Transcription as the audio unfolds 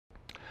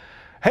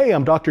Hey,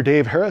 I'm Dr.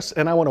 Dave Harris,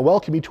 and I want to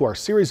welcome you to our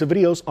series of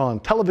videos on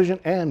television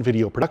and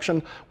video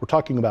production. We're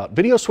talking about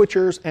video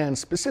switchers, and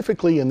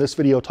specifically in this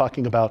video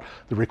talking about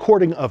the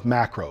recording of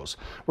macros.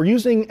 We're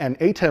using an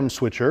ATEM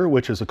switcher,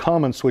 which is a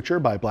common switcher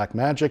by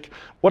Blackmagic.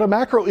 What a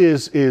macro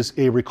is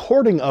a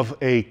recording of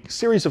a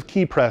series of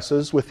key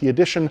presses with the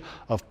addition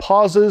of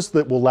pauses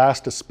that will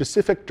last a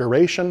specific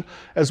duration,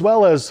 as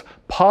well as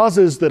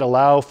pauses that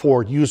allow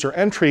for user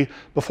entry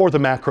before the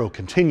macro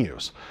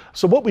continues.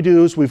 So what we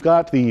do is we've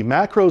got the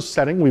macros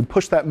setting. We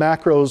push that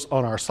macros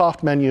on our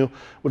soft menu,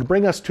 would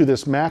bring us to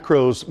this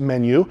macros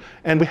menu,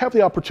 and we have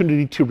the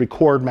opportunity to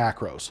record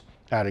macros,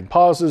 adding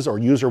pauses or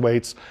user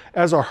waits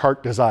as our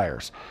heart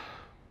desires.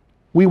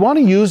 We want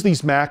to use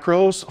these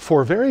macros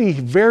for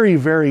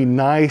very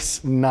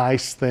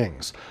nice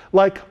things,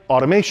 like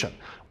automation.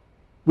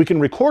 We can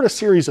record a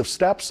series of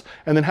steps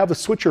and then have the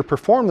switcher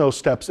perform those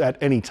steps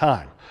at any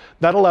time.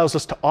 That allows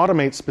us to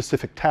automate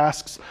specific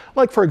tasks,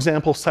 like for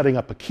example, setting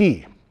up a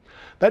key.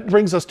 That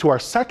brings us to our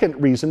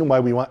second reason why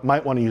we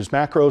might want to use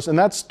macros, and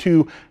that's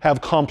to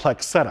have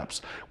complex setups.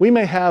 We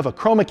may have a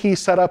chroma key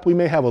setup, we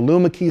may have a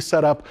luma key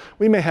setup,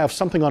 we may have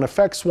something on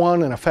effects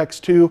 1 and effects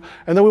 2,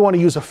 and then we want to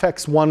use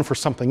effects 1 for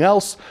something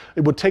else.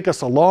 It would take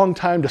us a long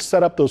time to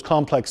set up those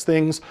complex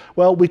things.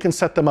 Well, we can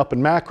set them up in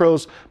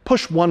macros,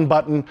 push one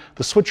button,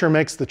 the switcher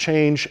makes the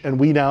change, and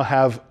we now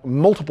have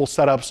multiple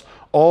setups,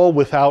 all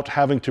without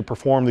having to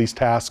perform these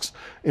tasks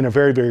in a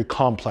very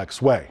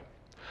complex way.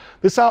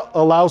 This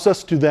allows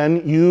us to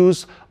then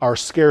use our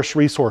scarce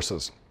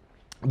resources.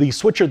 The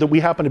switcher that we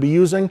happen to be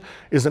using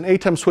is an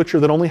ATEM switcher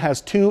that only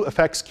has 2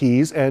 effects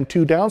keys and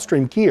 2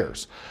 downstream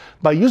keyers.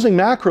 By using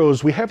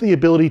macros, we have the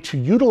ability to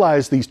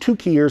utilize these 2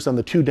 keyers and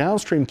the 2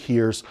 downstream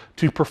keyers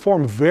to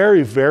perform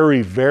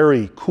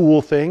very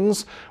cool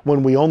things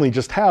when we only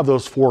just have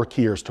those 4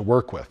 keyers to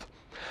work with.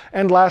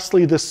 And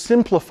lastly, this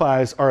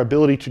simplifies our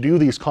ability to do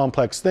these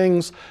complex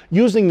things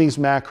using these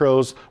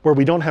macros where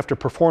we don't have to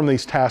perform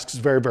these tasks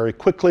very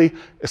quickly,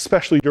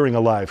 especially during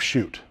a live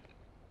shoot.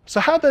 So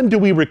how then do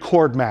we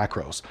record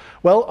macros?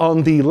 Well,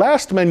 on the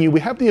last menu, we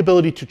have the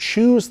ability to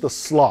choose the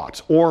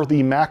slot or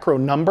the macro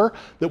number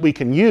that we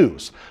can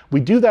use.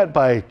 We do that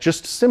by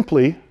just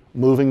simply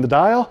moving the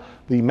dial,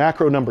 the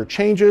macro number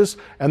changes,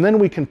 and then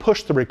we can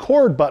push the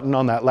record button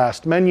on that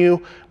last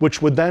menu,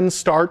 which would then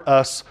start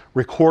us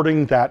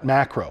recording that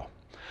macro.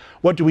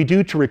 What do we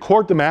do to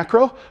record the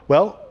macro?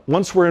 Well,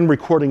 once we're in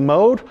recording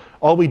mode,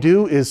 all we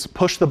do is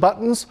push the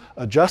buttons,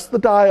 adjust the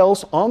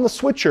dials on the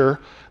switcher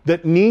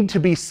that need to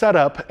be set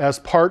up as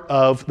part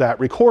of that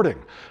recording.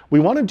 We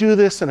want to do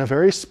this in a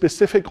very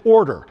specific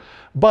order,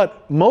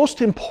 but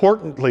most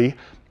importantly,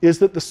 is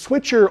that the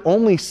switcher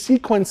only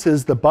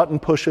sequences the button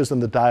pushes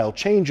and the dial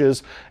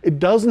changes. It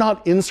does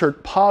not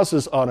insert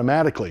pauses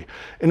automatically.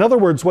 In other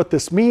words, what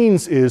this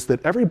means is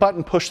that every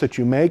button push that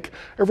you make,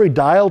 every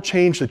dial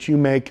change that you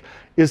make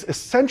is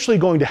essentially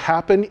going to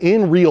happen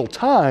in real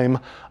time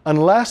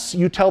unless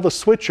you tell the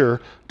switcher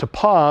to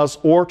pause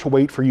or to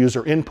wait for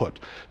user input.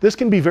 This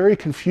can be very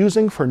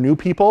confusing for new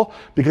people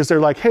because they're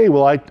like, hey,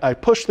 well, I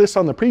pushed this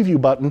on the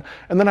preview button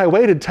and then I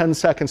waited 10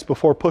 seconds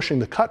before pushing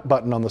the cut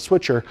button on the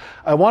switcher.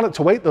 I want it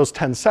to wait those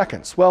 10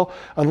 seconds. Well,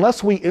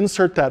 unless we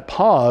insert that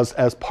pause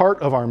as part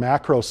of our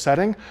macro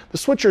setting, the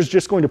switcher is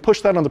just going to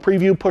push that on the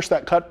preview, push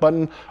that cut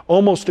button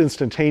almost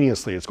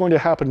instantaneously. It's going to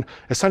happen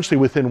essentially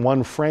within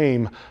 1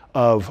 frame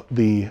of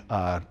the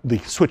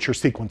switcher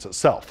sequence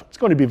itself. It's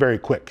going to be very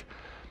quick.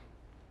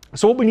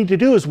 So what we need to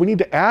do is we need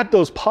to add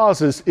those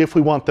pauses if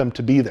we want them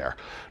to be there.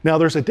 Now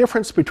there's a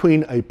difference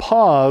between a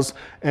pause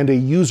and a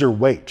user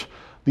wait.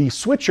 The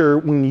switcher,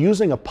 when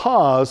using a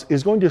pause,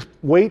 is going to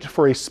wait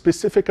for a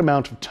specific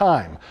amount of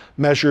time,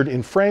 measured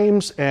in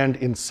frames and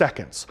in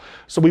seconds.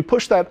 So we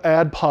push that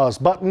add pause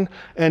button,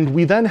 and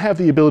we then have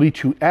the ability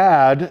to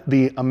add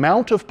the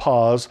amount of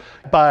pause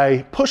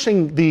by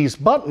pushing these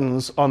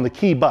buttons on the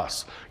key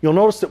bus. You'll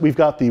notice that we've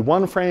got the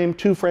 1 frame,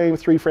 2 frame,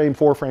 3 frame,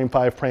 4 frame,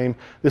 5 frame.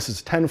 This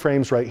is 10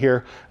 frames right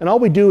here. And all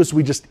we do is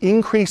we just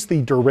increase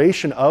the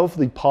duration of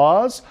the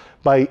pause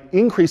by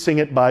increasing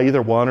it by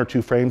either 1 or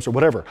 2 frames or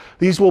whatever.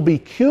 These will be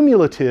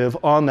cumulative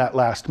on that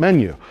last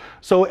menu.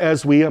 So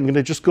I'm going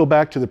to just go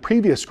back to the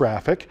previous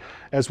graphic.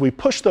 As we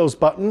push those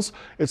buttons,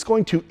 it's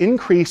going to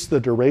increase the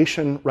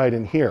duration right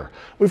in here.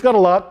 We've got a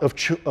lot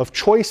of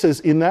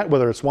choices in that,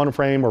 whether it's 1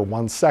 frame or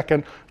 1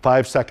 second,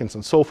 5 seconds,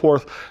 and so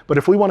forth. But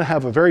if we want to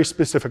have a very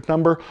specific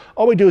number,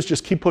 all we do is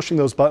just keep pushing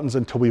those buttons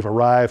until we've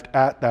arrived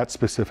at that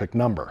specific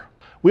number.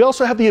 We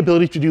also have the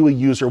ability to do a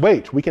user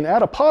wait. We can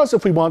add a pause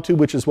if we want to,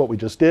 which is what we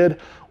just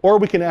did, or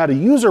we can add a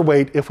user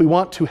wait if we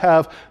want to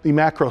have the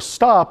macro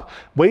stop,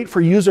 wait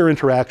for user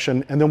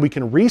interaction, and then we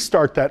can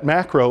restart that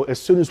macro as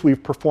soon as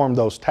we've performed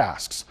those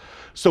tasks.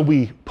 So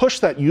we push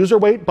that user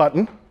wait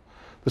button,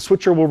 the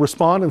switcher will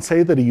respond and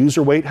say that a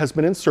user wait has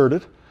been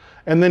inserted,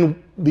 and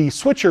then the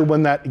switcher,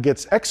 when that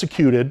gets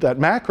executed, that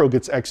macro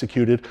gets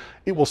executed,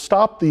 it will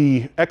stop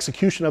the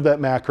execution of that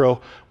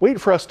macro, wait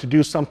for us to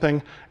do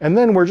something, and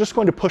then we're just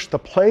going to push the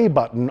play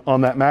button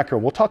on that macro.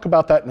 We'll talk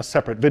about that in a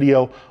separate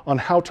video on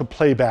how to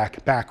play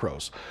back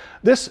macros.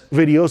 This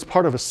video is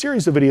part of a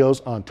series of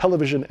videos on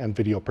television and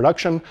video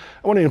production.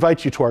 I want to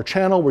invite you to our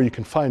channel where you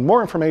can find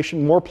more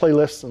information, more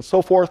playlists, and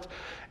so forth.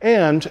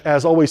 And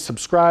as always,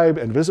 subscribe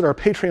and visit our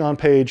Patreon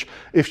page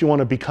if you want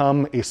to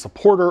become a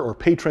supporter or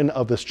patron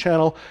of this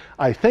channel.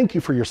 I thank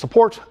you for your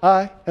support.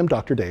 I am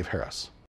Dr. Dave Harris.